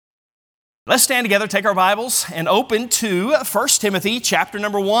Let's stand together, take our Bibles, and open to 1 Timothy chapter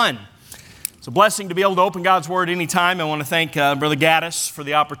number 1. It's a blessing to be able to open God's Word anytime. I want to thank Brother Gaddis for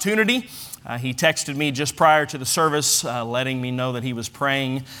the opportunity. He texted me just prior to the service, letting me know that he was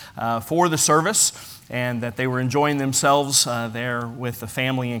praying for the service and that they were enjoying themselves there with the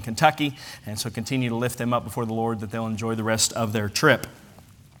family in Kentucky. And so continue to lift them up before the Lord that they'll enjoy the rest of their trip.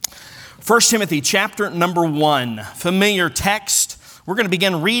 1 Timothy chapter number 1, familiar text. We're going to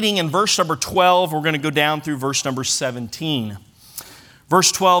begin reading in verse number 12. We're going to go down through verse number 17.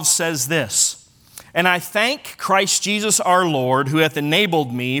 Verse 12 says this, "And I thank Christ Jesus our Lord, who hath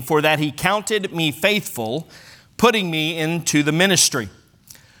enabled me, for that he counted me faithful, putting me into the ministry,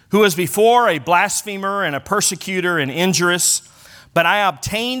 who was before a blasphemer and a persecutor and injurious, but I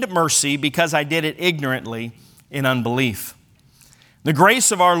obtained mercy because I did it ignorantly in unbelief. The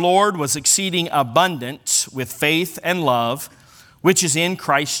grace of our Lord was exceeding abundant with faith and love, which is in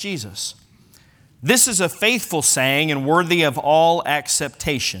Christ Jesus. This is a faithful saying and worthy of all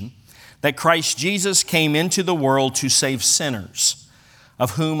acceptation, that Christ Jesus came into the world to save sinners,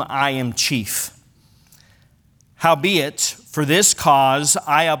 of whom I am chief. Howbeit, for this cause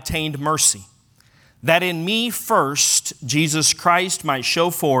I obtained mercy, that in me first Jesus Christ might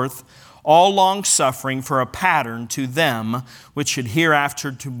show forth all long-suffering for a pattern to them which should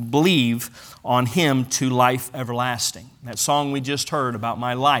hereafter to believe on him to life everlasting." That song we just heard about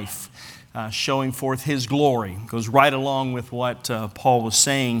my life, showing forth his glory, goes right along with what Paul was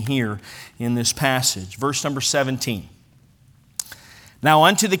saying here in this passage. Verse number 17. "Now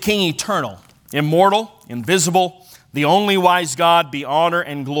unto the King eternal, immortal, invisible, the only wise God, be honor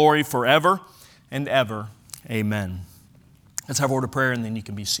and glory forever and ever. Amen." Let's have a word of prayer and then you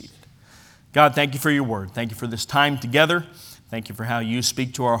can be seated. God, thank you for your word. Thank you for this time together. Thank you for how you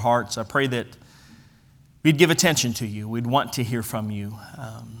speak to our hearts. I pray that we'd give attention to you. We'd want to hear from you.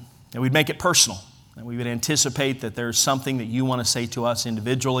 And we'd make it personal. And we would anticipate that there's something that you want to say to us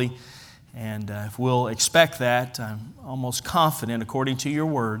individually. And if we'll expect that, I'm almost confident, according to your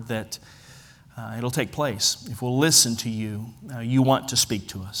word, that it'll take place. If we'll listen to you, you want to speak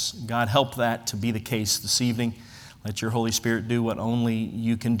to us. God, help that to be the case this evening. Let your Holy Spirit do what only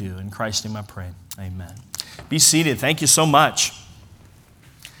you can do. In Christ's name I pray. Amen. Be seated. Thank you so much.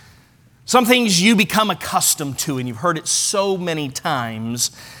 Some things you become accustomed to, and you've heard it so many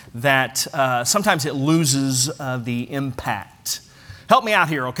times that sometimes it loses the impact. Help me out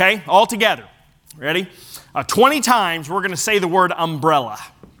here, okay? All together. Ready? 20 times we're going to say the word umbrella.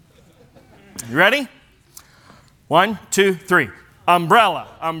 You ready? 1, 2, 3. Umbrella,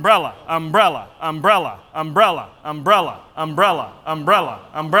 umbrella, umbrella, umbrella, umbrella, umbrella, umbrella, umbrella,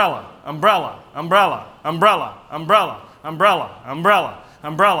 umbrella, umbrella, umbrella, umbrella, umbrella, umbrella, umbrella,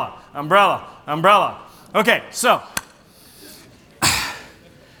 umbrella, umbrella, umbrella. Okay, so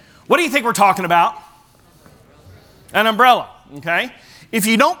what do you think we're talking about? An umbrella, okay? If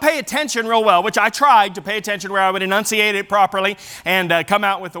you don't pay attention real well, which I tried to pay attention where I would enunciate it properly and come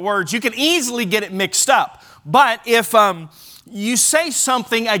out with the words, you can easily get it mixed up. But if you say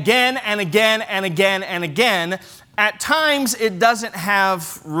something again and again and again and again, at times it doesn't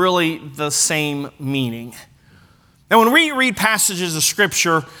have really the same meaning. Now, when we read passages of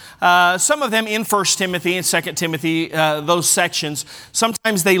Scripture, some of them in 1 Timothy and 2 Timothy, those sections,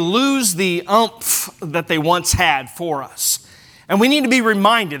 sometimes they lose the oomph that they once had for us. And we need to be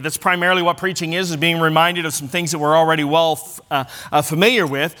reminded, that's primarily what preaching is being reminded of some things that we're already well familiar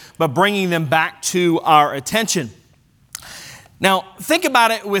with, but bringing them back to our attention. Now, think about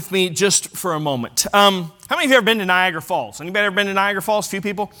it with me just for a moment. How many of you have ever been to Niagara Falls? Anybody ever been to Niagara Falls? A few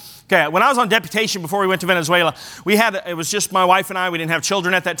people? Okay, when I was on deputation before we went to Venezuela, it was just my wife and I. We didn't have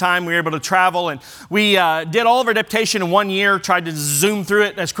children at that time. We were able to travel, and we did all of our deputation in 1 year, tried to zoom through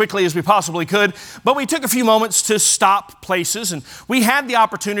it as quickly as we possibly could. But we took a few moments to stop places, and we had the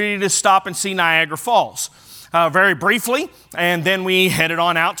opportunity to stop and see Niagara Falls very briefly, and then we headed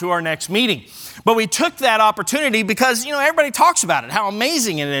on out to our next meeting. But we took that opportunity because, everybody talks about it, how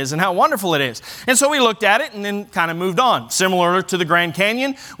amazing it is and how wonderful it is. And so we looked at it and then kind of moved on. Similar to the Grand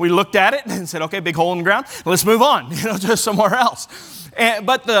Canyon, we looked at it and said, okay, big hole in the ground, let's move on, to somewhere else.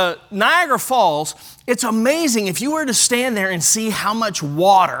 But the Niagara Falls, it's amazing if you were to stand there and see how much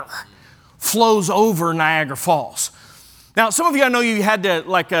water flows over Niagara Falls. Now, some of you, I know you had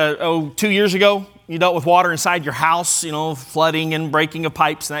to, 2 years ago, you dealt with water inside your house, flooding and breaking of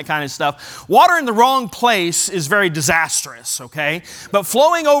pipes and that kind of stuff. Water in the wrong place is very disastrous, okay? But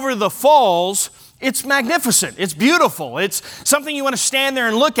flowing over the falls, it's magnificent. It's beautiful. It's something you want to stand there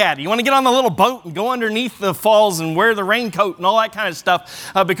and look at. You want to get on the little boat and go underneath the falls and wear the raincoat and all that kind of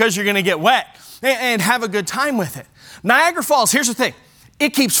stuff because you're going to get wet and have a good time with it. Niagara Falls, here's the thing.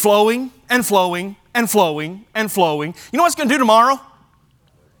 It keeps flowing and flowing and flowing and flowing. You know what it's going to do tomorrow?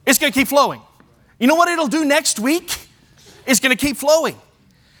 It's going to keep flowing. You know what it'll do next week? It's going to keep flowing.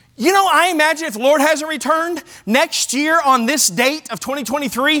 You know, I imagine if the Lord hasn't returned next year on this date of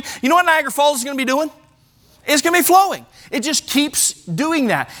 2023, you know what Niagara Falls is going to be doing? It's going to be flowing. It just keeps doing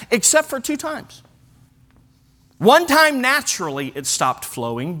that, except for 2 times. One time, naturally, it stopped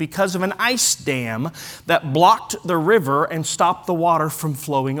flowing because of an ice dam that blocked the river and stopped the water from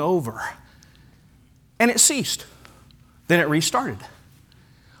flowing over. And it ceased. Then it restarted.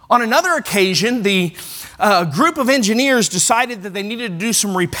 On another occasion, the group of engineers decided that they needed to do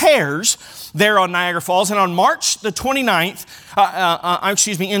some repairs there on Niagara Falls. And on March the 29th,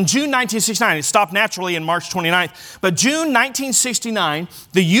 in June 1969, it stopped naturally in March 29th, but June 1969,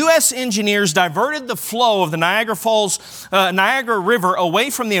 the U.S. engineers diverted the flow of the Niagara River away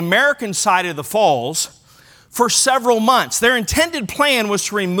from the American side of the falls for several months. Their intended plan was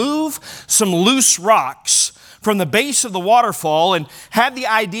to remove some loose rocks from the base of the waterfall and had the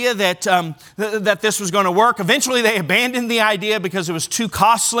idea that, that this was going to work. Eventually, they abandoned the idea because it was too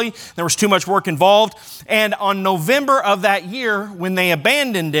costly. There was too much work involved. And on November of that year, when they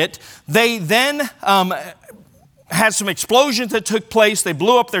abandoned it, they then had some explosions that took place. They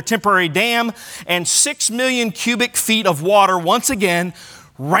blew up their temporary dam, and 6 million cubic feet of water once again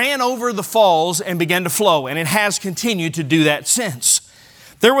ran over the falls and began to flow. And it has continued to do that since.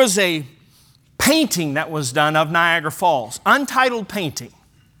 There was a painting that was done of Niagara Falls, untitled painting.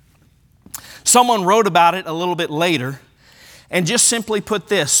 Someone wrote about it a little bit later and just simply put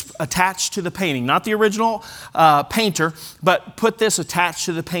this attached to the painting, not the original painter, but put this attached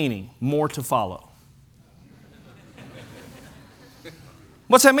to the painting, more to follow.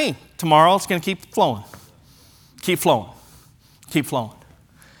 What's that mean? Tomorrow it's going to keep flowing, keep flowing, keep flowing.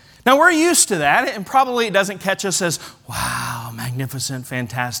 Now we're used to that, and probably it doesn't catch us as, wow, magnificent,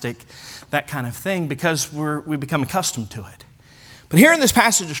 fantastic, that kind of thing, because we become accustomed to it. But here in this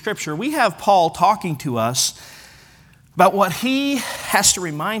passage of Scripture, we have Paul talking to us about what he has to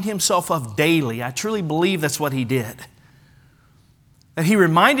remind himself of daily. I truly believe that's what he did. That he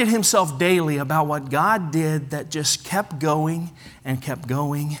reminded himself daily about what God did that just kept going and kept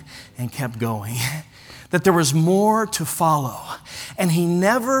going and kept going. That there was more to follow. And he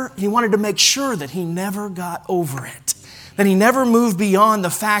wanted to make sure that he never got over it. That he never moved beyond the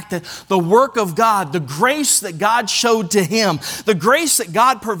fact that the work of God, the grace that God showed to him, the grace that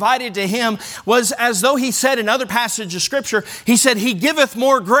God provided to him was as though he said in other passages of Scripture, he said, he giveth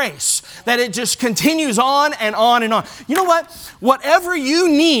more grace. That it just continues on and on and on. You know what? Whatever you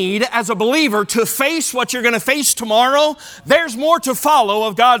need as a believer to face what you're going to face tomorrow, there's more to follow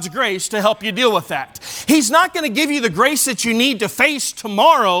of God's grace to help you deal with that. He's not going to give you the grace that you need to face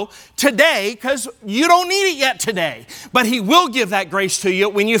tomorrow today because you don't need it yet today. But He will give that grace to you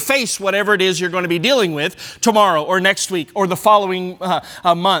when you face whatever it is you're going to be dealing with tomorrow or next week or the following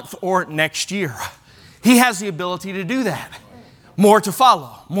month or next year. He has the ability to do that. More to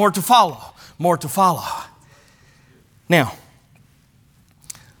follow, more to follow, more to follow. Now,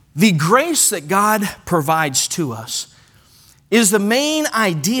 the grace that God provides to us is the main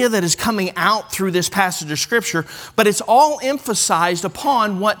idea that is coming out through this passage of Scripture, but it's all emphasized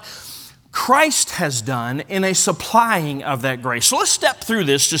upon what Christ has done in a supplying of that grace. So let's step through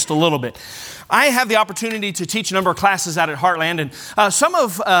this just a little bit. I have the opportunity to teach a number of classes out at Heartland, and some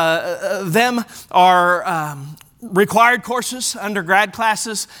of them are required courses, undergrad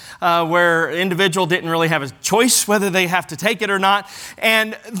classes, where individual didn't really have a choice whether they have to take it or not.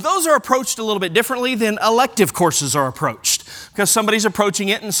 And those are approached a little bit differently than elective courses are approached, because somebody's approaching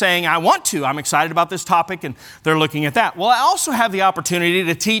it and saying, I want to, I'm excited about this topic, and they're looking at that. Well, I also have the opportunity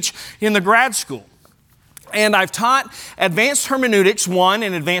to teach in the grad school. And I've taught Advanced Hermeneutics 1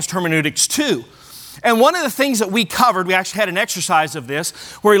 and Advanced Hermeneutics 2. And one of the things that we covered, we actually had an exercise of this,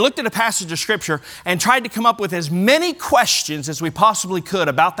 where we looked at a passage of Scripture and tried to come up with as many questions as we possibly could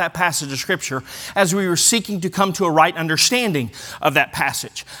about that passage of Scripture as we were seeking to come to a right understanding of that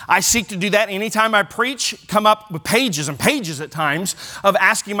passage. I seek to do that anytime I preach, come up with pages and pages at times of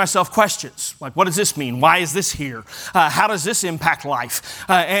asking myself questions. Like, what does this mean? Why is this here? How does this impact life?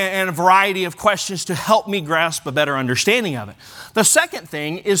 And a variety of questions to help me grasp a better understanding of it. The second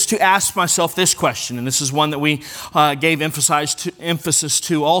thing is to ask myself this question, and this is one that we gave emphasis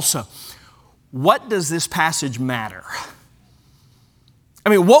to also. What does this passage matter? I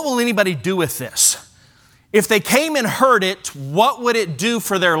mean, what will anybody do with this? If they came and heard it, what would it do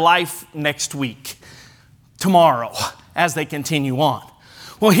for their life next week, tomorrow, as they continue on?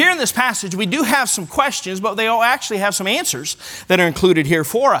 Well, here in this passage, we do have some questions, but they all actually have some answers that are included here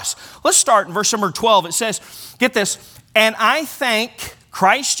for us. Let's start in verse number 12. It says, get this, and I thank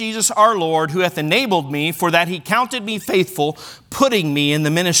Christ Jesus our Lord, who hath enabled me, for that he counted me faithful, putting me in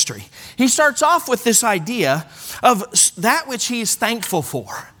the ministry. He starts off with this idea of that which he is thankful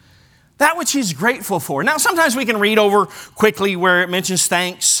for, that which he's grateful for. Now, sometimes we can read over quickly where it mentions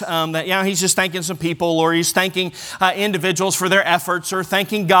thanks, that he's just thanking some people, or he's thanking individuals for their efforts, or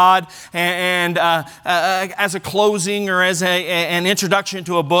thanking God and as a closing or as an introduction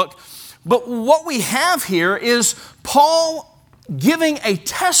to a book. But what we have here is Paul giving a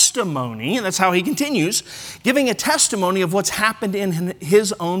testimony, and that's how he continues, giving a testimony of what's happened in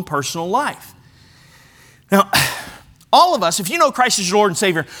his own personal life. Now, all of us, if you know Christ as your Lord and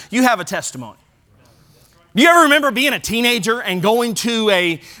Savior, you have a testimony. Do you ever remember being a teenager and going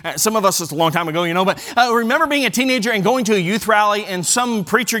to some of us it's a long time ago, but remember being a teenager and going to a youth rally and some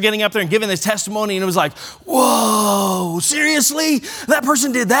preacher getting up there and giving this testimony, and it was like, whoa, seriously? That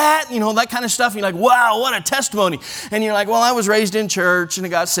person did that? That kind of stuff. And you're like, wow, what a testimony. And you're like, well, I was raised in church and I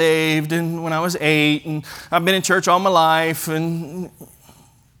got saved and when I was 8, and I've been in church all my life, and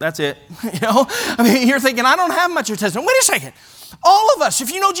that's it. You're thinking, I don't have much of a testimony. Wait a second. All of us,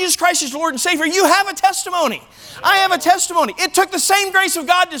 if you know Jesus Christ as Lord and Savior, you have a testimony. I have a testimony. It took the same grace of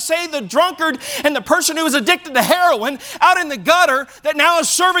God to save the drunkard and the person who was addicted to heroin out in the gutter that now is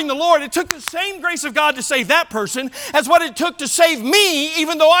serving the Lord. It took the same grace of God to save that person as what it took to save me,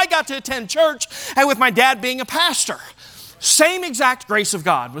 even though I got to attend church and with my dad being a pastor. Same exact grace of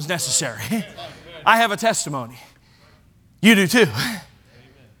God was necessary. I have a testimony. You do too.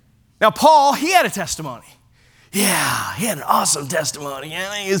 Now, Paul, he had a testimony. Yeah, he had an awesome testimony.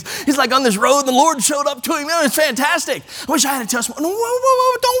 He's like on this road, and the Lord showed up to him. It was fantastic. I wish I had a testimony.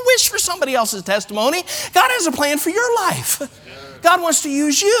 Whoa, don't wish for somebody else's testimony. God has a plan for your life. God wants to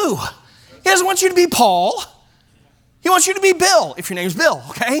use you. He doesn't want you to be Paul. He wants you to be Bill, if your name's Bill,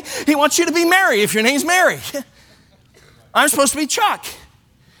 okay? He wants you to be Mary, if your name's Mary. I'm supposed to be Chuck.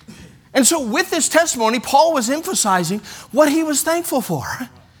 And so with this testimony, Paul was emphasizing what he was thankful for.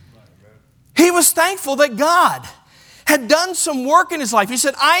 He was thankful that God had done some work in his life. He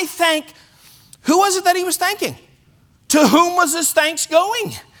said, I thank, who was it that he was thanking? To whom was his thanks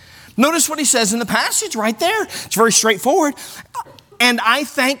going? Notice what he says in the passage right there. It's very straightforward. And I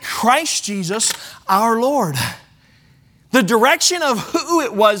thank Christ Jesus our Lord. The direction of who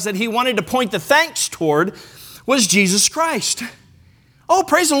it was that he wanted to point the thanks toward was Jesus Christ. Oh,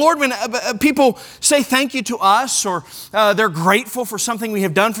 praise the Lord when people say thank you to us, or they're grateful for something we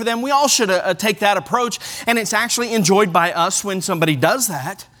have done for them. We all should take that approach, and it's actually enjoyed by us when somebody does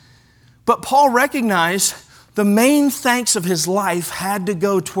that. But Paul recognized the main thanks of his life had to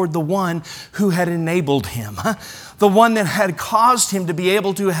go toward the one who had enabled him, the one that had caused him to be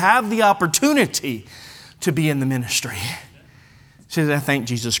able to have the opportunity to be in the ministry. He says, I thank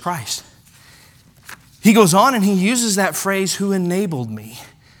Jesus Christ. He goes on and he uses that phrase, who enabled me.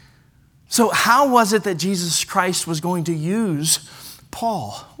 So how was it that Jesus Christ was going to use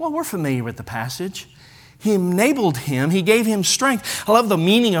Paul? Well, we're familiar with the passage. He enabled him. He gave him strength. I love the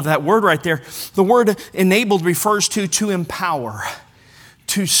meaning of that word right there. The word enabled refers to empower,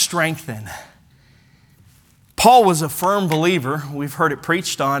 to strengthen. Paul was a firm believer. We've heard it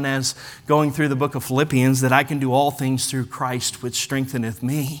preached on as going through the book of Philippians, that I can do all things through Christ which strengtheneth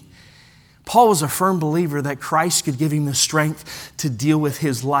me. Paul was a firm believer that Christ could give him the strength to deal with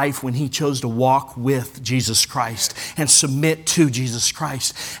his life when he chose to walk with Jesus Christ and submit to Jesus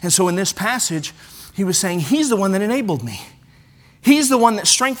Christ. And so in this passage, he was saying, he's the one that enabled me. He's the one that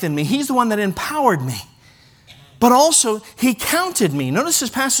strengthened me. He's the one that empowered me. But also, he counted me. Notice this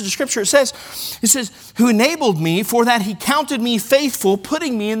passage of Scripture. It says, who enabled me, for that he counted me faithful,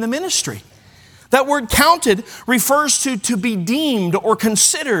 putting me in the ministry. That word counted refers to be deemed or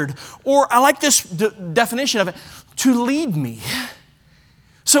considered, or I like this definition of it, to lead me.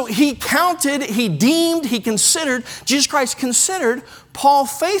 So he counted, he deemed, he considered, Jesus Christ considered Paul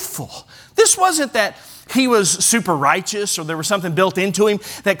faithful. This wasn't that he was super righteous or there was something built into him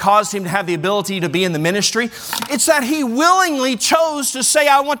that caused him to have the ability to be in the ministry. It's that he willingly chose to say,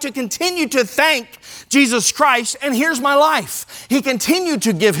 I want to continue to thank Jesus Christ, and here's my life. He continued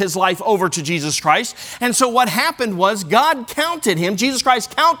to give his life over to Jesus Christ. And so what happened was God counted him, Jesus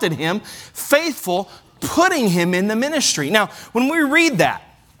Christ counted him faithful, putting him in the ministry. Now, when we read that,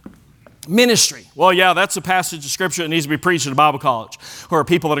 ministry. Well, yeah, that's a passage of Scripture that needs to be preached at a Bible college, or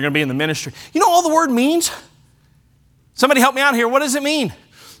people that are going to be in the ministry. You know all the word means? Somebody help me out here. What does it mean?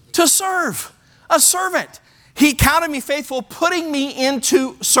 To serve. A servant. He counted me faithful, putting me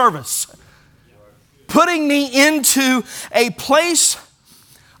into service. Putting me into a place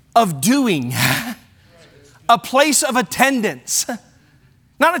of doing. A place of attendance.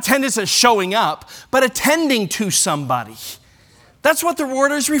 Not attendance as showing up, but attending to somebody. That's what the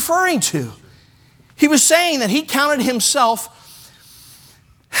word is referring to. He was saying that he counted himself,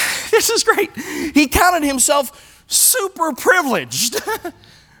 this is great, he counted himself super privileged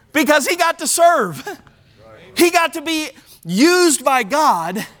because he got to serve. He got to be used by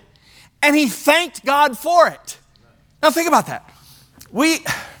God, and he thanked God for it. Now think about that.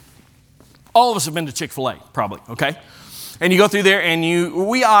 All of us have been to Chick-fil-A, probably, okay? And you go through there and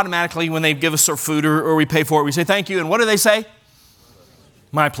we automatically, when they give us our food or we pay for it, we say thank you. And what do they say?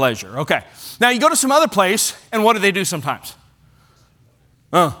 My pleasure. Okay. Now you go to some other place, and what do they do sometimes?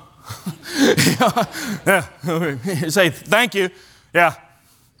 Yeah. Say thank you. Yeah.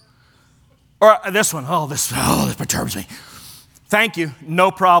 Or this one. This perturbs me. Thank you. No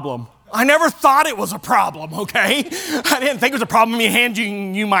problem. I never thought it was a problem, okay? I didn't think it was a problem me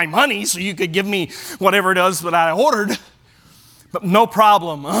handing you my money so you could give me whatever it is that I ordered. But no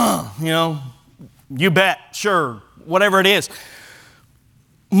problem. You bet, sure, whatever it is.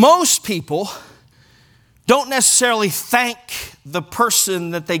 Most people don't necessarily thank the person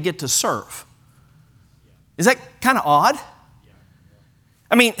that they get to serve. Is that kind of odd?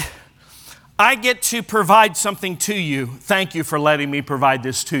 I mean, I get to provide something to you. Thank you for letting me provide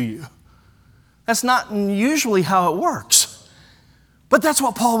this to you. That's not usually how it works. But that's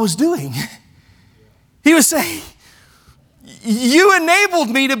what Paul was doing. He was saying, you enabled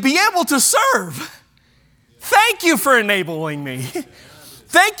me to be able to serve. Thank you for enabling me.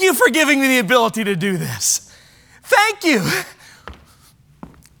 Thank you for giving me the ability to do this. Thank you.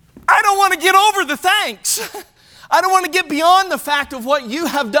 I don't want to get over the thanks. I don't want to get beyond the fact of what you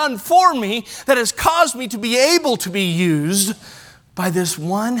have done for me that has caused me to be able to be used by this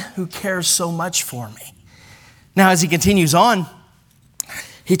one who cares so much for me. Now, as he continues on,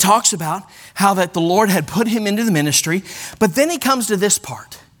 he talks about how that the Lord had put him into the ministry, but then he comes to this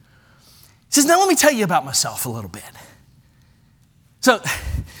part. He says, now let me tell you about myself a little bit. So,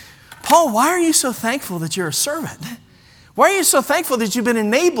 Paul, why are you so thankful that you're a servant? Why are you so thankful that you've been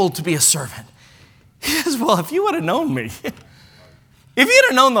enabled to be a servant? He says, well, if you would have known me, if you'd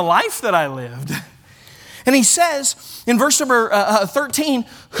have known the life that I lived. And he says in verse number 13,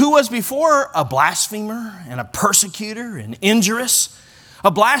 who was before a blasphemer and a persecutor and injurious. A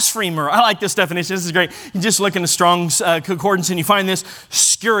blasphemer, I like this definition, this is great. You just look in the Strong's Concordance and you find this,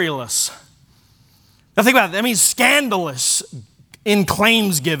 scurrilous. Now think about it, that means scandalous in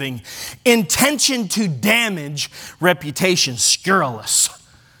claims giving, intention to damage reputation, scurrilous.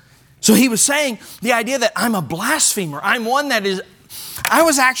 So he was saying the idea that I'm a blasphemer, I'm one that I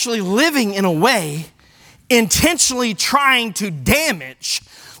was actually living in a way intentionally trying to damage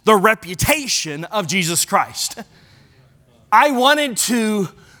the reputation of Jesus Christ. I wanted to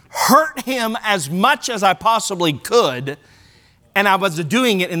hurt him as much as I possibly could, and I was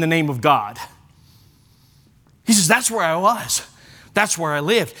doing it in the name of God. He says, that's where I was. That's where I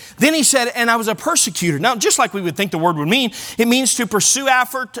lived. Then he said, and I was a persecutor. Now, just like we would think the word would mean, it means to pursue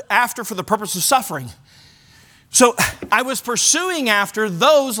after for the purpose of suffering. So I was pursuing after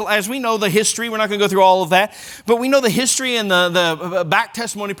those, as we know the history, we're not going to go through all of that, but we know the history and the back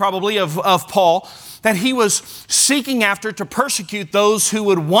testimony probably of Paul, that he was seeking after to persecute those who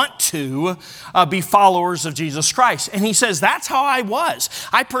would want to be followers of Jesus Christ. And he says, that's how I was.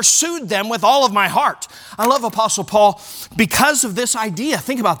 I pursued them with all of my heart. I love Apostle Paul because of this idea.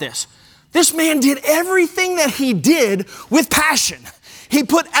 Think about this. This man did everything that he did with passion. He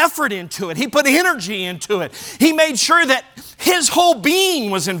put effort into it. He put energy into it. He made sure that his whole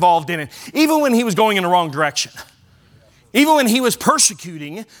being was involved in it, even when he was going in the wrong direction. Even when he was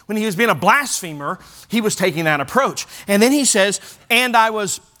persecuting, when he was being a blasphemer, he was taking that approach. And then he says, and I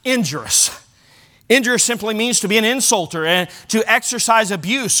was injurious. Injurious simply means to be an insulter and to exercise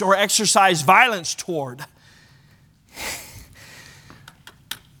abuse or exercise violence toward.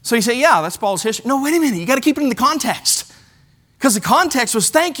 So you say, yeah, that's Paul's history. No, wait a minute. You got to keep it in the context. Because the context was,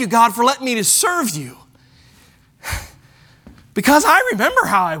 thank you, God, for letting me to serve you. Because I remember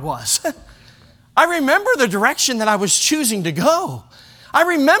how I was. I remember the direction that I was choosing to go. I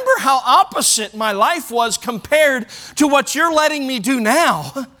remember how opposite my life was compared to what you're letting me do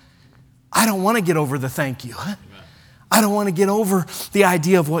now. I don't want to get over the thank you. I don't want to get over the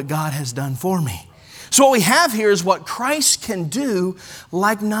idea of what God has done for me. So what we have here is what Christ can do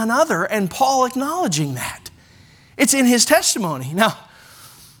like none other, and Paul acknowledging that. It's in his testimony. Now,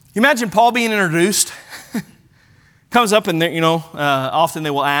 imagine Paul being introduced. Comes up and often they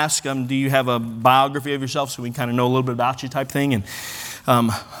will ask, do you have a biography of yourself so we can kind of know a little bit about you type thing? And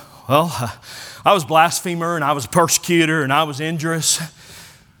I was a blasphemer and I was a persecutor and I was injurious.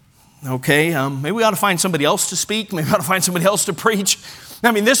 Okay, maybe we ought to find somebody else to speak. Maybe we ought to find somebody else to preach.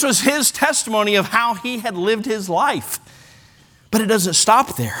 I mean, this was his testimony of how he had lived his life. But it doesn't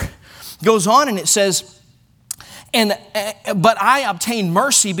stop there. It goes on and it says, but I obtained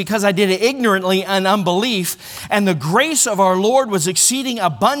mercy because I did it ignorantly and unbelief, and the grace of our Lord was exceeding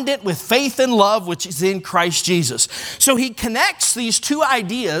abundant with faith and love, which is in Christ Jesus. So he connects these two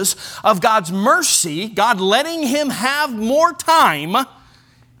ideas of God's mercy, God letting him have more time.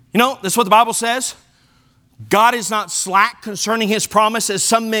 You know, that's what the Bible says. God is not slack concerning his promise, as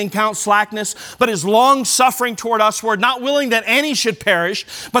some men count slackness, but is long-suffering toward usward, not willing that any should perish,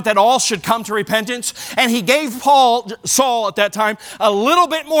 but that all should come to repentance. And he gave Saul at that time, a little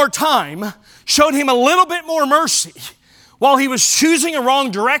bit more time, showed him a little bit more mercy, while he was choosing a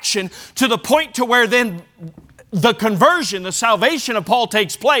wrong direction, to the point to where then the conversion, the salvation of Paul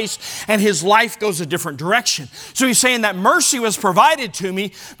takes place, and his life goes a different direction. So he's saying that mercy was provided to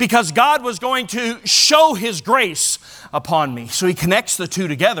me because God was going to show his grace upon me. So he connects the two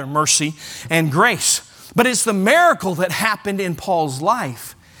together, mercy and grace. But it's the miracle that happened in Paul's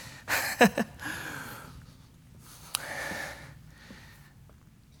life.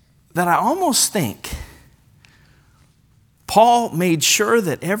 That I almost think Paul made sure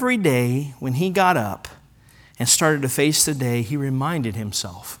that every day when he got up and started to face the day, he reminded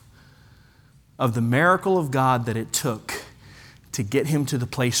himself of the miracle of God that it took to get him to the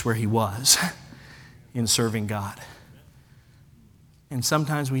place where he was in serving God. And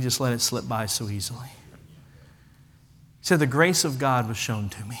sometimes we just let it slip by so easily. He said, the grace of God was shown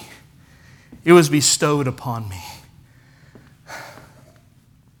to me. It was bestowed upon me.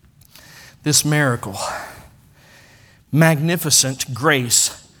 This miracle, magnificent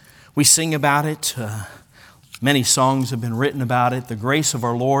grace, we sing about it. Many songs have been written about it. The grace of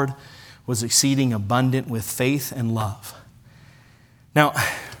our Lord was exceeding abundant with faith and love. Now,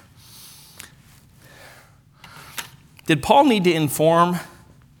 did Paul need to inform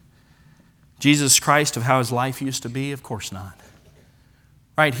Jesus Christ of how his life used to be? Of course not.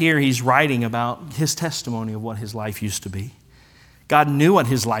 Right here, he's writing about his testimony of what his life used to be. God knew what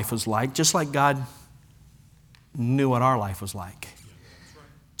his life was like, just like God knew what our life was like.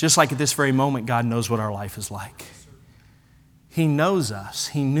 Just like at this very moment, God knows what our life is like. He knows us.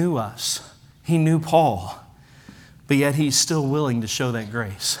 He knew us. He knew Paul. But yet he's still willing to show that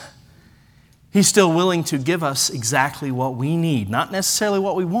grace. He's still willing to give us exactly what we need. Not necessarily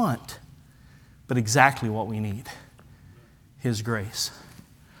what we want, but exactly what we need. His grace.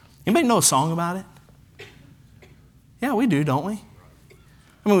 Anybody know a song about it? Yeah, we do, don't we?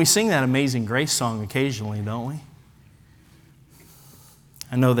 I mean, we sing that Amazing Grace song occasionally, don't we?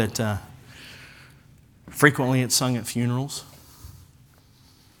 I know that frequently it's sung at funerals.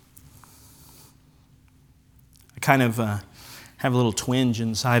 I kind of have a little twinge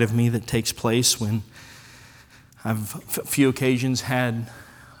inside of me that takes place when I've a few occasions had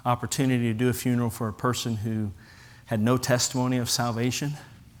opportunity to do a funeral for a person who had no testimony of salvation,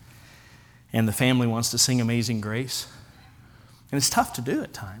 and the family wants to sing Amazing Grace. And it's tough to do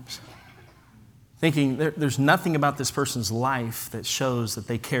at times. Thinking there's nothing about this person's life that shows that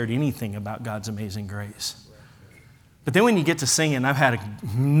they cared anything about God's amazing grace. But then when you get to singing, I've had a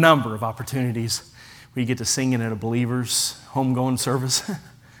number of opportunities where you get to singing at a believer's homegoing service.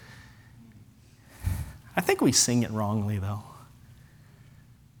 I think we sing it wrongly, though.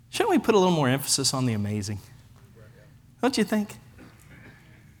 Shouldn't we put a little more emphasis on the amazing? Don't you think?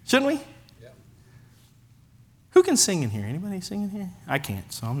 Shouldn't we? Who can sing in here? Anybody sing in here? I can't,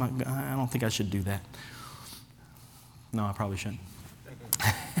 so I don't think I should do that. No, I probably shouldn't.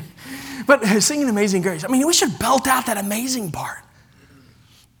 But singing Amazing Grace, I mean, we should belt out that amazing part.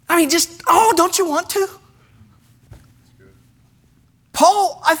 I mean, don't you want to?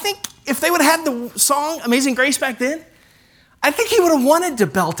 Paul, I think if they would have had the song Amazing Grace back then, I think he would have wanted to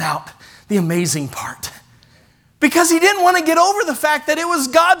belt out the amazing part. Because he didn't want to get over the fact that it was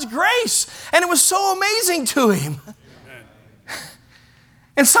God's grace and it was so amazing to him. Amen.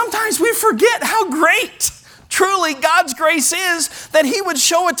 And sometimes we forget how great truly God's grace is that he would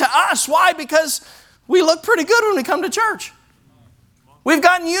show it to us. Why? Because we look pretty good when we come to church. We've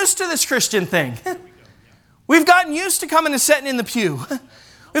gotten used to this Christian thing. We've gotten used to coming and sitting in the pew.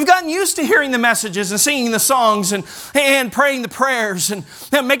 We've gotten used to hearing the messages and singing the songs and praying the prayers and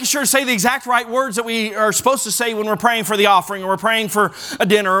making sure to say the exact right words that we are supposed to say when we're praying for the offering or we're praying for a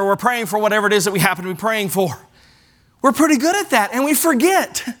dinner or we're praying for whatever it is that we happen to be praying for. We're pretty good at that, and we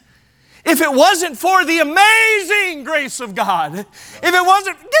forget. If it wasn't for the amazing grace of God, if it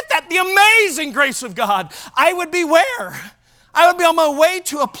wasn't, the amazing grace of God, I would be where? I would be on my way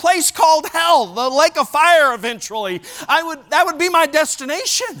to a place called hell, the lake of fire eventually. That would be my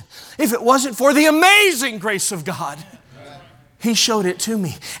destination if it wasn't for the amazing grace of God. He showed it to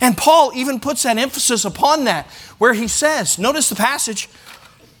me. And Paul even puts that emphasis upon that, where he says, notice the passage.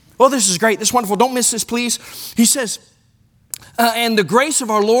 Well, this is great. This is wonderful. Don't miss this, please. He says, and the grace of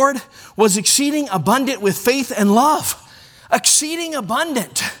our Lord was exceeding abundant with faith and love. Exceeding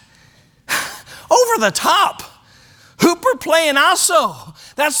abundant. Over the top. Huper pleonasso.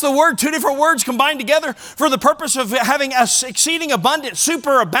 That's the word, two different words combined together for the purpose of having us exceeding abundant,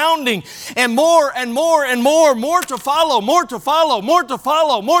 super abounding, and more and more and more to follow, more to follow, more to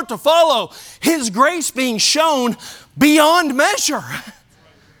follow, more to follow. His grace being shown beyond measure.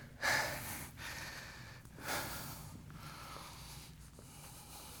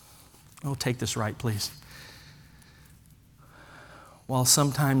 Oh, take this right, please. While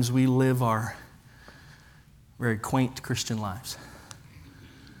sometimes we live our very quaint Christian lives,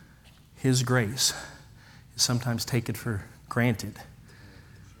 His grace is sometimes taken for granted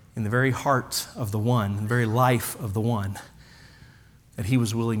in the very heart of the one, the very life of the one that He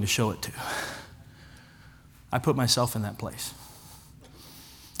was willing to show it to. I put myself in that place.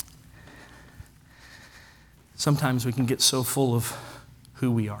 Sometimes we can get so full of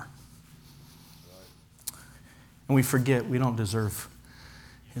who we are. And we forget we don't deserve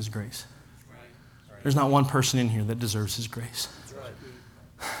His grace. There's not one person in here that deserves His grace.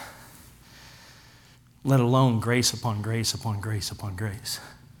 Let alone grace upon grace upon grace upon grace.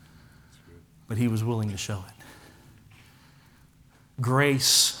 But He was willing to show it.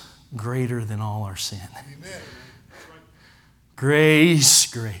 Grace greater than all our sin. Amen. Grace,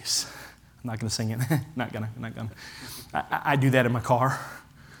 grace. I'm not going to sing it. not gonna. I do that in my car.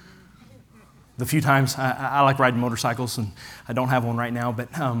 The few times I like riding motorcycles, and I don't have one right now, but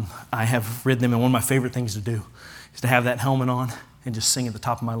I have ridden them, and one of my favorite things to do is to have that helmet on and just sing at the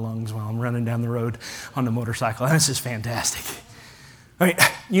top of my lungs while I'm running down the road on the motorcycle. And it's just fantastic. I mean,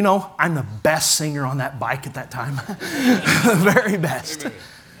 you know, I'm the best singer on that bike at that time. The very best. Amen.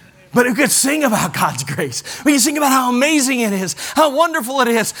 But we could sing about God's grace. We can sing about how amazing it is, how wonderful it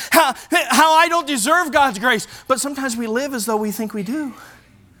is, how I don't deserve God's grace. But sometimes we live as though we think we do.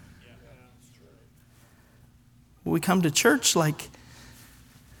 We come to church like,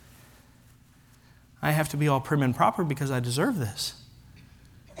 I have to be all prim and proper because I deserve this.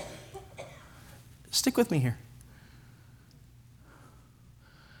 Stick with me here.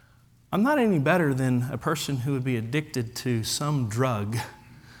 I'm not any better than a person who would be addicted to some drug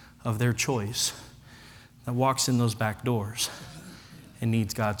of their choice that walks in those back doors and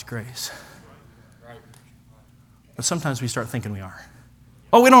needs God's grace. But sometimes we start thinking we are.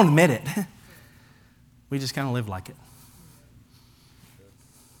 Oh, we don't admit it. We just kind of live like it.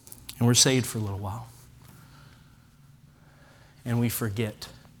 And we're saved for a little while. And we forget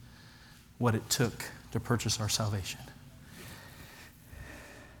what it took to purchase our salvation.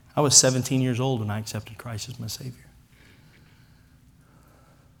 I was 17 years old when I accepted Christ as my Savior.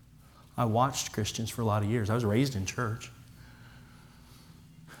 I watched Christians for a lot of years. I was raised in church.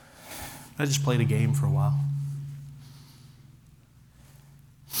 I just played a game for a while.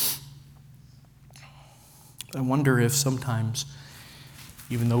 I wonder if sometimes,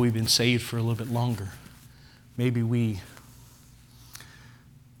 even though we've been saved for a little bit longer, maybe we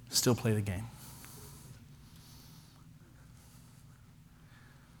still play the game.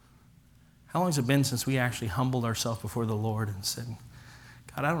 How long has it been since we actually humbled ourselves before the Lord and said,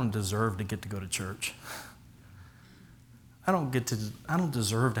 God, I don't deserve to get to go to church. I don't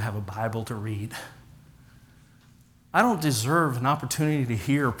deserve to have a Bible to read. I don't deserve an opportunity to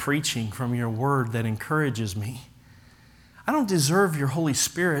hear preaching from your word that encourages me. I don't deserve your Holy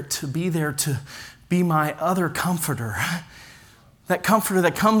Spirit to be there to be my other comforter. That comforter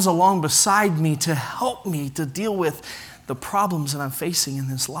that comes along beside me to help me to deal with the problems that I'm facing in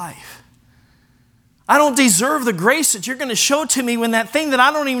this life. I don't deserve the grace that you're going to show to me when that thing that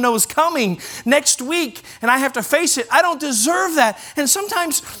I don't even know is coming next week and I have to face it. I don't deserve that. And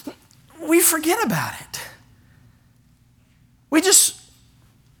sometimes we forget about it.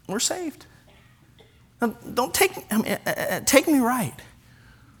 We're saved. Don't take me right.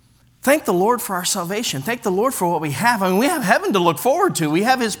 Thank the Lord for our salvation. Thank the Lord for what we have. I mean, we have heaven to look forward to. We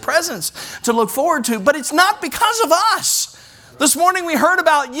have His presence to look forward to, but it's not because of us. This morning we heard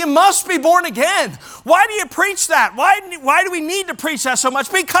about you must be born again. Why do you preach that? Why do we need to preach that so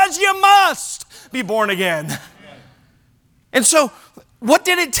much? Because you must be born again. And so, what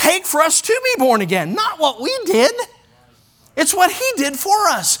did it take for us to be born again? Not what we did. It's what He did for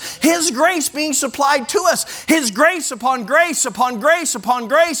us. His grace being supplied to us. His grace upon grace upon grace upon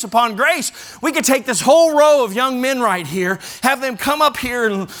grace upon grace. We could take this whole row of young men right here, have them come up here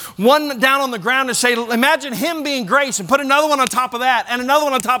and one down on the ground and say, imagine him being grace, and put another one on top of that and another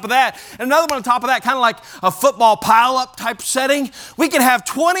one on top of that and another one on top of that, kind of like a football pile-up type setting. We could have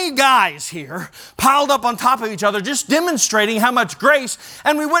 20 guys here piled up on top of each other just demonstrating how much grace,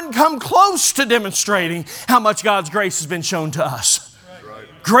 and we wouldn't come close to demonstrating how much God's grace has been shown to us. Right.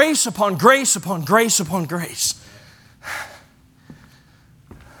 Grace upon grace upon grace upon grace.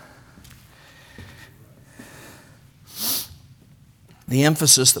 The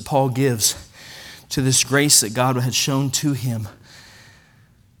emphasis that Paul gives to this grace that God had shown to him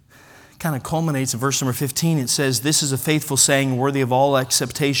kind of culminates in verse number 15. It says, "This is a faithful saying, worthy of all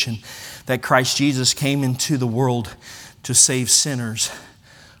acceptation, that Christ Jesus came into the world to save sinners,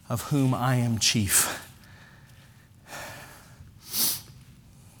 of whom I am chief."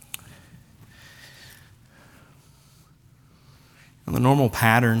 And the normal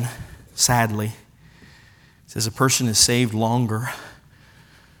pattern, sadly, says a person is saved longer,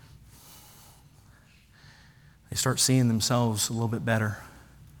 they start seeing themselves a little bit better,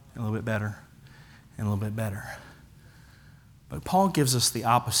 and a little bit better, and a little bit better. But Paul gives us the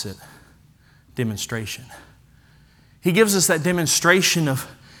opposite demonstration. He gives us that demonstration of,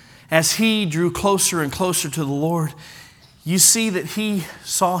 as he drew closer and closer to the Lord, you see that he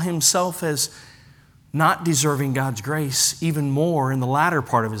saw himself as not deserving God's grace even more in the latter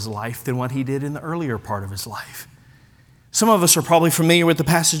part of his life than what he did in the earlier part of his life. Some of us are probably familiar with the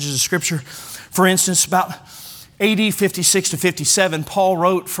passages of Scripture. For instance, about AD 56 to 57, Paul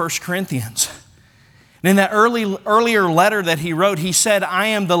wrote 1 Corinthians. And in that earlier letter that he wrote, he said, "I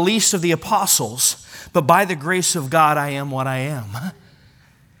am the least of the apostles, but by the grace of God I am what I am."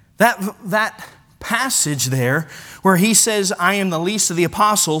 That passage there where he says, "I am the least of the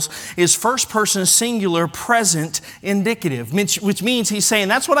apostles," is first person singular present indicative, which means he's saying,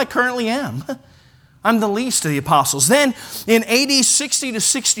 that's what I currently am. I'm the least of the apostles. Then in AD 60 to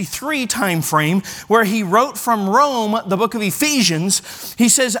 63 time frame, where he wrote from Rome, the book of Ephesians, he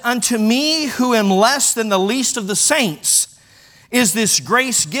says, "Unto me who am less than the least of the saints is this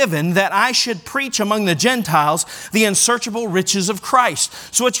grace given, that I should preach among the Gentiles the unsearchable riches of Christ."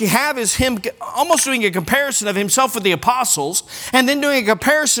 So what you have is him almost doing a comparison of himself with the apostles, and then doing a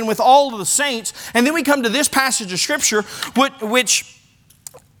comparison with all of the saints. And then we come to this passage of Scripture, which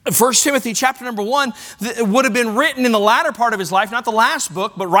 1 Timothy chapter number 1 would have been written in the latter part of his life, not the last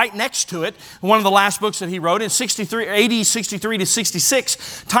book, but right next to it, one of the last books that he wrote in AD 63 to 66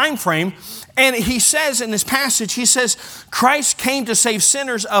 time frame. And he says in this passage, he says, "Christ came to save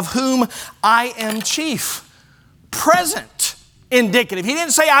sinners, of whom I am chief." Present indicative. He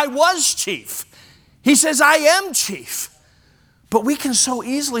didn't say I was chief. He says I am chief. But we can so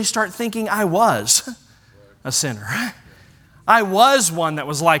easily start thinking I was a sinner. I was one that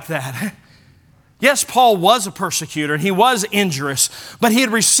was like that. Yes, Paul was a persecutor and he was injurious, but he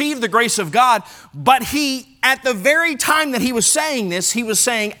had received the grace of God. But he, at the very time that he was saying this, he was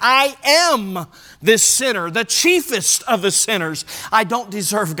saying, I am this sinner, the chiefest of the sinners. I don't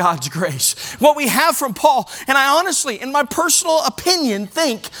deserve God's grace. What we have from Paul, and I honestly, in my personal opinion,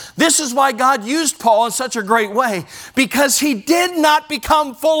 think this is why God used Paul in such a great way, because he did not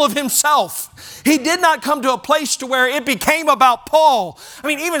become full of himself. He did not come to a place to where it became about Paul. I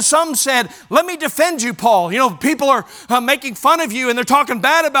mean, even some said, "Let me defend you, Paul." You know, people are making fun of you and they're talking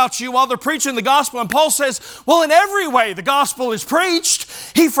bad about you while they're preaching the gospel. And Paul says, well, in every way the gospel is preached.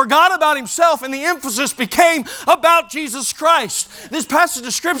 He forgot about himself and the emphasis became about Jesus Christ. This passage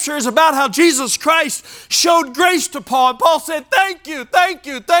of Scripture is about how Jesus Christ showed grace to Paul. And Paul said, thank you, thank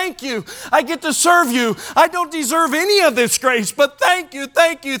you, thank you. I get to serve you. I don't deserve any of this grace, but thank you,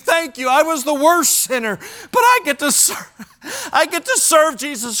 thank you, thank you. I was the worst sinner, but I get to serve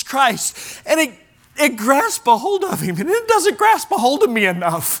Jesus Christ. And it grasped a hold of him, and it doesn't grasp a hold of me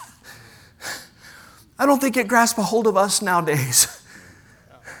enough. I don't think it grasps a hold of us nowadays.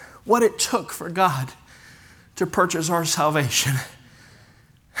 What it took for God to purchase our salvation.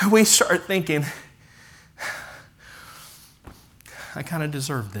 We start thinking, I kind of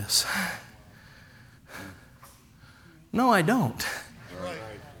deserve this. No, I don't.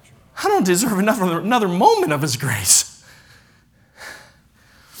 I don't deserve another moment of His grace.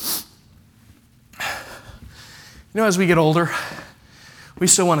 You know, as we get older, we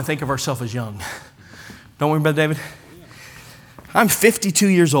still want to think of ourselves as young. Don't we, Brother David? I'm 52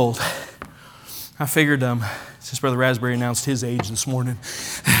 years old. I figured since Brother Raspberry announced his age this morning,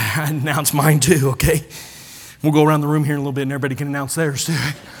 I announced mine too, okay? We'll go around the room here in a little bit and everybody can announce theirs too.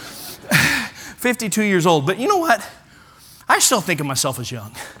 52 years old. But you know what? I still think of myself as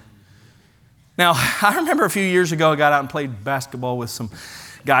young. Now, I remember a few years ago, I got out and played basketball with some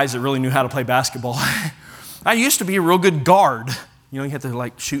guys that really knew how to play basketball. I used to be a real good guard. You know, you had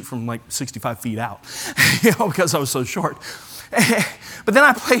to shoot from 65 feet out, because I was so short. But then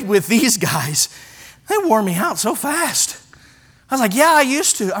I played with these guys. They wore me out so fast. I was like, yeah, I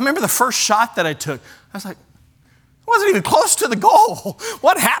used to. I remember the first shot that I took. I was like, I wasn't even close to the goal.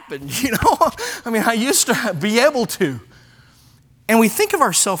 What happened, I used to be able to. And we think of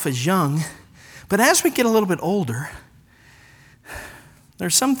ourselves as young, but as we get a little bit older,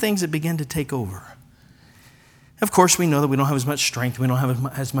 there's some things that begin to take over. Of course, we know that we don't have as much strength, we don't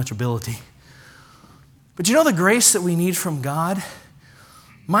have as much ability. But the grace that we need from God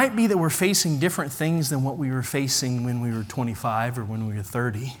might be that we're facing different things than what we were facing when we were 25 or when we were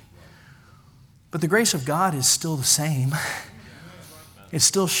 30. But the grace of God is still the same. It's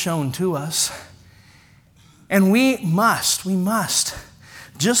still shown to us. And we must,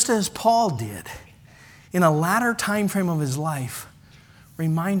 just as Paul did, in a latter time frame of his life,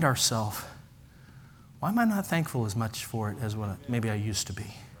 remind ourselves, why am I not thankful as much for it as what maybe I used to be?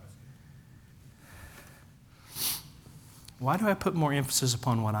 Why do I put more emphasis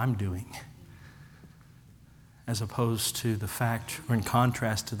upon what I'm doing as opposed to the fact, or in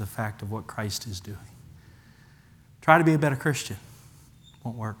contrast to the fact of what Christ is doing? Try to be a better Christian.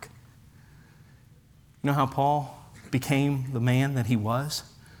 Won't work. You know how Paul became the man that he was?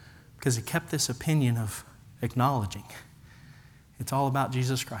 Because he kept this opinion of acknowledging it's all about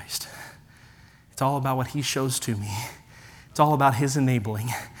Jesus Christ. It's all about what he shows to me. It's all about his enabling.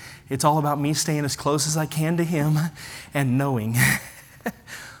 It's all about me staying as close as I can to him and knowing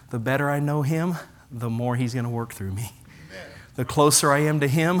the better I know him, the more he's going to work through me. The closer I am to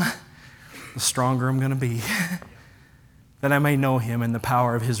him, the stronger I'm going to be. That I may know him and the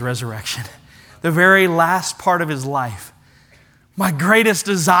power of his resurrection. The very last part of his life, my greatest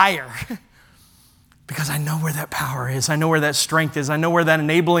desire, because I know where that power is. I know where that strength is. I know where that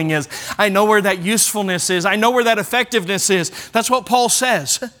enabling is. I know where that usefulness is. I know where that effectiveness is. That's what Paul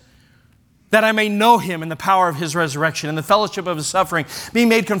says. That I may know him in the power of his resurrection and the fellowship of his suffering, being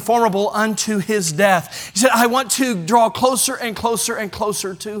made conformable unto his death. He said, I want to draw closer and closer and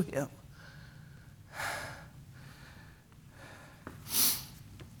closer to him.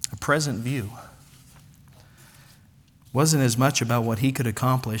 A present view wasn't as much about what he could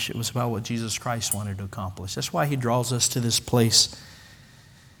accomplish, it was about what Jesus Christ wanted to accomplish. That's why he draws us to this place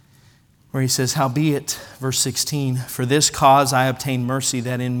where he says, howbeit, verse 16, for this cause I obtained mercy,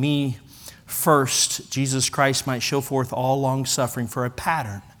 that in me first Jesus Christ might show forth all long suffering for a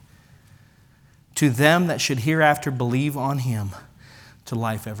pattern to them that should hereafter believe on him to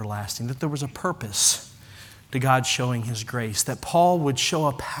life everlasting. That there was a purpose to God showing his grace, that Paul would show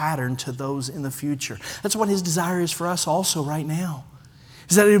a pattern to those in the future. That's what his desire is for us also right now,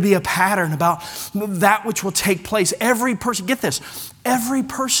 is that it would be a pattern about that which will take place. Every person, get this, every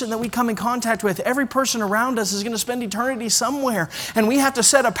person that we come in contact with, every person around us is going to spend eternity somewhere. And we have to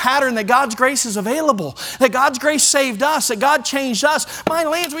set a pattern that God's grace is available, that God's grace saved us, that God changed us. My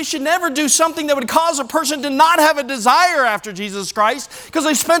lands, we should never do something that would cause a person to not have a desire after Jesus Christ because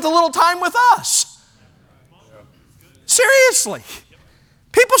they spent a little time with us. Seriously.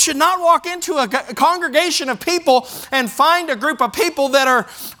 People should not walk into a congregation of people and find a group of people that are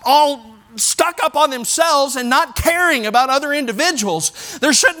all stuck up on themselves and not caring about other individuals.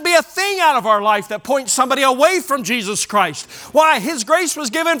 There shouldn't be a thing out of our life that points somebody away from Jesus Christ. Why? His grace was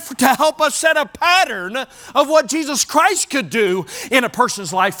given to help us set a pattern of what Jesus Christ could do in a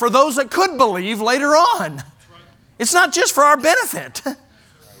person's life for those that could believe later on. It's not just for our benefit.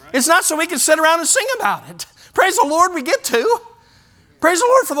 It's not so we can sit around and sing about it. Praise the Lord, we get to. Praise the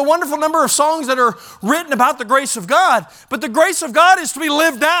Lord for the wonderful number of songs that are written about the grace of God. But the grace of God is to be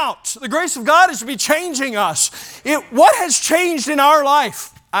lived out. The grace of God is to be changing us. What has changed in our life?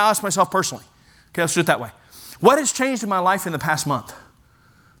 I ask myself personally. Okay, let's do it that way. What has changed in my life in the past month?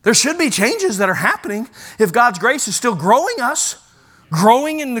 There should be changes that are happening if God's grace is still growing us.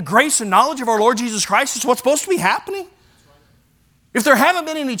 Growing in the grace and knowledge of our Lord Jesus Christ is what's supposed to be happening. If there haven't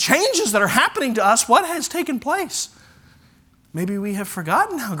been any changes that are happening to us, what has taken place? Maybe we have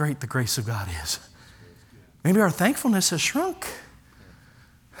forgotten how great the grace of God is. Maybe our thankfulness has shrunk.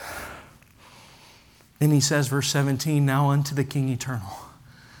 Then he says, verse 17, now unto the King eternal,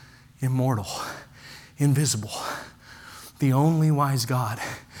 immortal, invisible, the only wise God,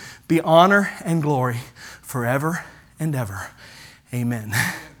 be honor and glory forever and ever. Amen.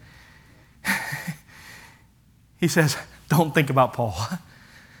 He says, don't think about Paul.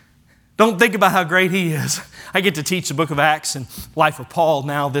 Don't think about how great he is. I get to teach the book of Acts and life of Paul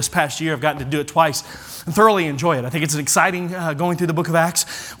now this past year. I've gotten to do it twice and thoroughly enjoy it. I think it's an exciting going through the book of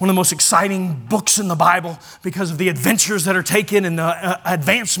Acts, one of the most exciting books in the Bible because of the adventures that are taken and the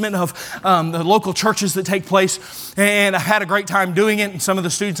advancement of the local churches that take place. And I've had a great time doing it, and some of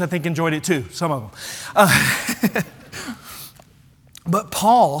the students I think enjoyed it too, some of them. But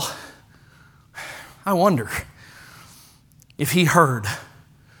Paul, I wonder if he heard.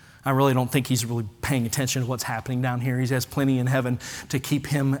 I really don't think he's really paying attention to what's happening down here. He has plenty in heaven to keep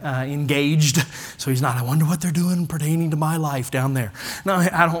him engaged. So he's not, I wonder what they're doing pertaining to my life down there. No,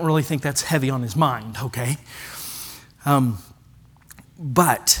 I don't really think that's heavy on his mind, okay?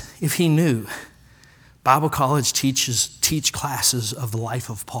 But if he knew, Bible college teach classes of the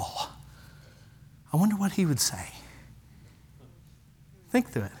life of Paul, I wonder what he would say. Think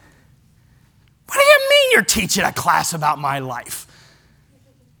through it. What do you mean you're teaching a class about my life?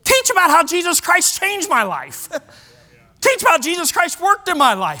 Teach about how Jesus Christ changed my life. Teach about how Jesus Christ worked in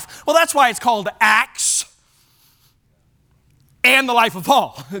my life. Well, that's why it's called Acts and the life of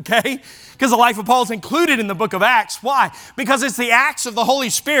Paul, okay? Because the life of Paul is included in the book of Acts. Why? Because it's the acts of the Holy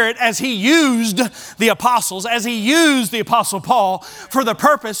Spirit as he used the apostles, as he used the apostle Paul for the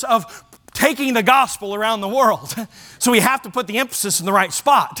purpose of taking the gospel around the world. So we have to put the emphasis in the right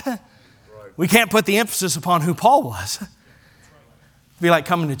spot. We can't put the emphasis upon who Paul was. It'd be like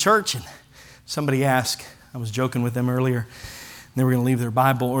coming to church and somebody asked, I was joking with them earlier, and they were going to leave their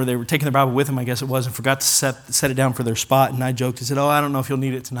Bible, or they were taking their Bible with them, I guess it was, and forgot to set it down for their spot. And I joked and said, I don't know if you'll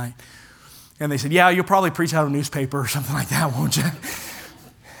need it tonight. And they said, yeah, you'll probably preach out of a newspaper or something like that, won't you?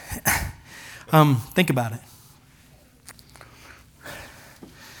 Think about it.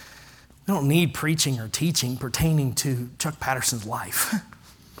 We don't need preaching or teaching pertaining to Chuck Patterson's life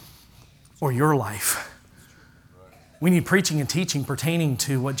or your life. We need preaching and teaching pertaining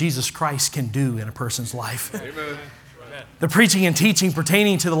to what Jesus Christ can do in a person's life. Amen. The preaching and teaching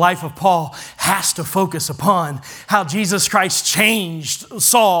pertaining to the life of Paul has to focus upon how Jesus Christ changed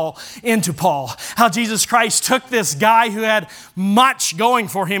Saul into Paul. How Jesus Christ took this guy who had much going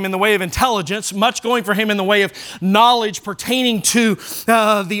for him in the way of intelligence, much going for him in the way of knowledge pertaining to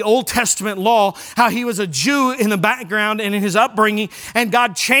the Old Testament law, how he was a Jew in the background and in his upbringing, and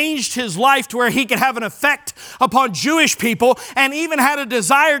God changed his life to where he could have an effect upon Jewish people and even had a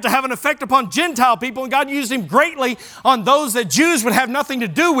desire to have an effect upon Gentile people, and God used him greatly on those that Jews would have nothing to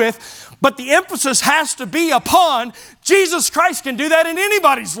do with. But the emphasis has to be upon Jesus Christ can do that in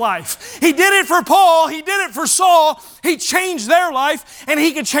anybody's life. He did it for Paul. He did it for Saul. He changed their life, and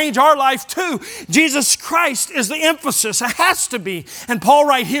he can change our life too. Jesus Christ is the emphasis. It has to be. And Paul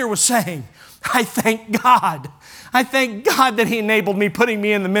right here was saying, I thank God. I thank God that he enabled me, putting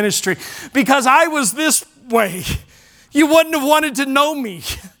me in the ministry, because I was this way. You wouldn't have wanted to know me.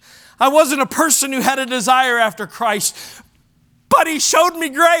 I wasn't a person who had a desire after Christ, but he showed me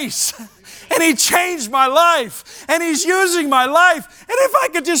grace, and he changed my life, and he's using my life. And if I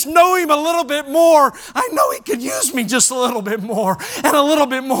could just know him a little bit more, I know he could use me just a little bit more, and a little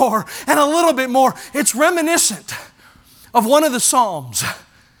bit more, and a little bit more. It's reminiscent of one of the Psalms,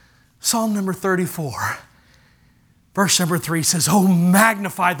 Psalm number 34. Verse number 3 says, oh,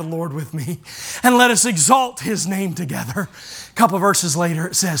 magnify the Lord with me, and let us exalt his name together. A couple verses later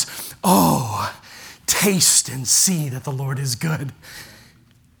it says, oh, taste and see that the Lord is good.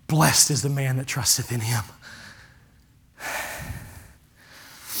 Blessed is the man that trusteth in him.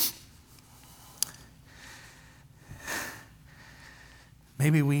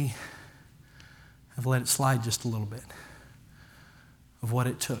 Maybe we have let it slide just a little bit of what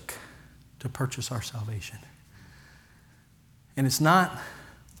it took to purchase our salvation. And it's not,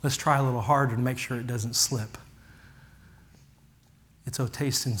 let's try a little harder to make sure it doesn't slip. It's, oh,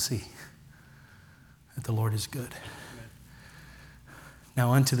 taste and see that the Lord is good. Amen.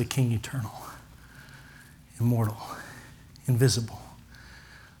 Now unto the King eternal, immortal, invisible,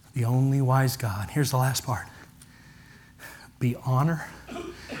 the only wise God. Here's the last part. Be honor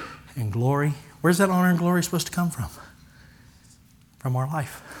and glory. Where's that honor and glory supposed to come from? From our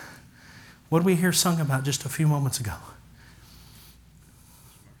life. What did we hear sung about just a few moments ago?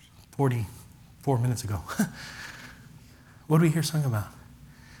 44 minutes ago. What do we hear sung about?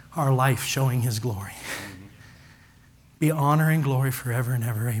 Our life showing his glory. Be honor and glory forever and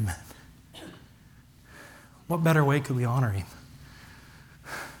ever. Amen. What better way could we honor him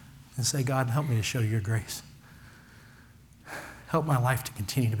than say, God, help me to show your grace. Help my life to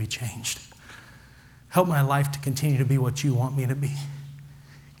continue to be changed. Help my life to continue to be what you want me to be. You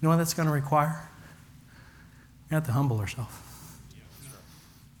know what that's going to require? We have to humble ourselves.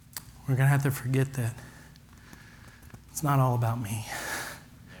 We're going to have to forget that it's not all about me.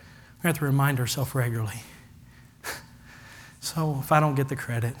 We have to remind ourselves regularly. So if I don't get the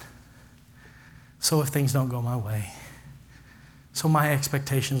credit, so if things don't go my way, so my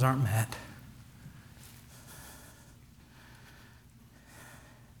expectations aren't met,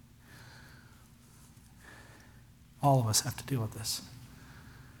 all of us have to deal with this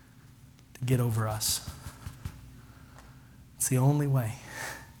to get over us. It's the only way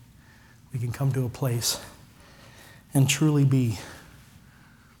we can come to a place and truly be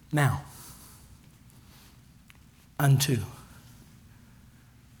now unto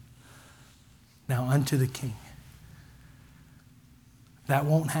the King. That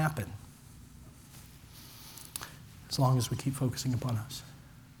won't happen as long as we keep focusing upon us.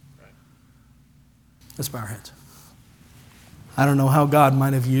 Let's bow our heads. I don't know how God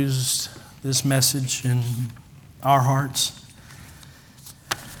might have used this message in our hearts.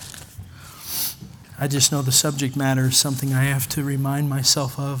 I just know the subject matter is something I have to remind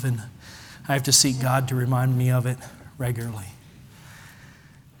myself of, and I have to seek God to remind me of it regularly.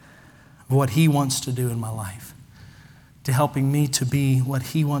 Of what He wants to do in my life. To helping me to be what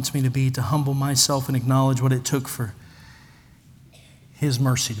He wants me to be, to humble myself and acknowledge what it took for His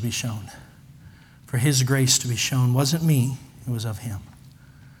mercy to be shown. For His grace to be shown. It wasn't me, it was of Him.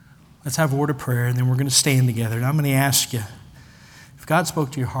 Let's have a word of prayer, and then we're going to stand together. And I'm going to ask you, if God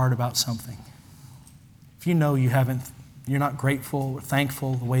spoke to your heart about something, if you know you're not grateful or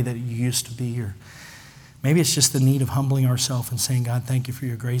thankful the way that you used to be, or maybe it's just the need of humbling ourselves and saying, God, thank you for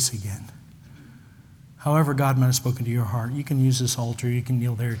your grace again. However God might have spoken to your heart, you can use this altar, you can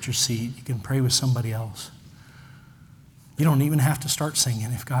kneel there at your seat, you can pray with somebody else. You don't even have to start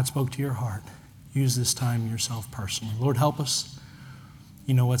singing. If God spoke to your heart, use this time yourself personally. Lord, help us.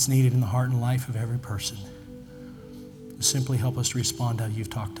 You know what's needed in the heart and life of every person. Simply help us to respond to how you've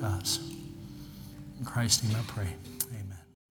talked to us. In Christ's name I pray.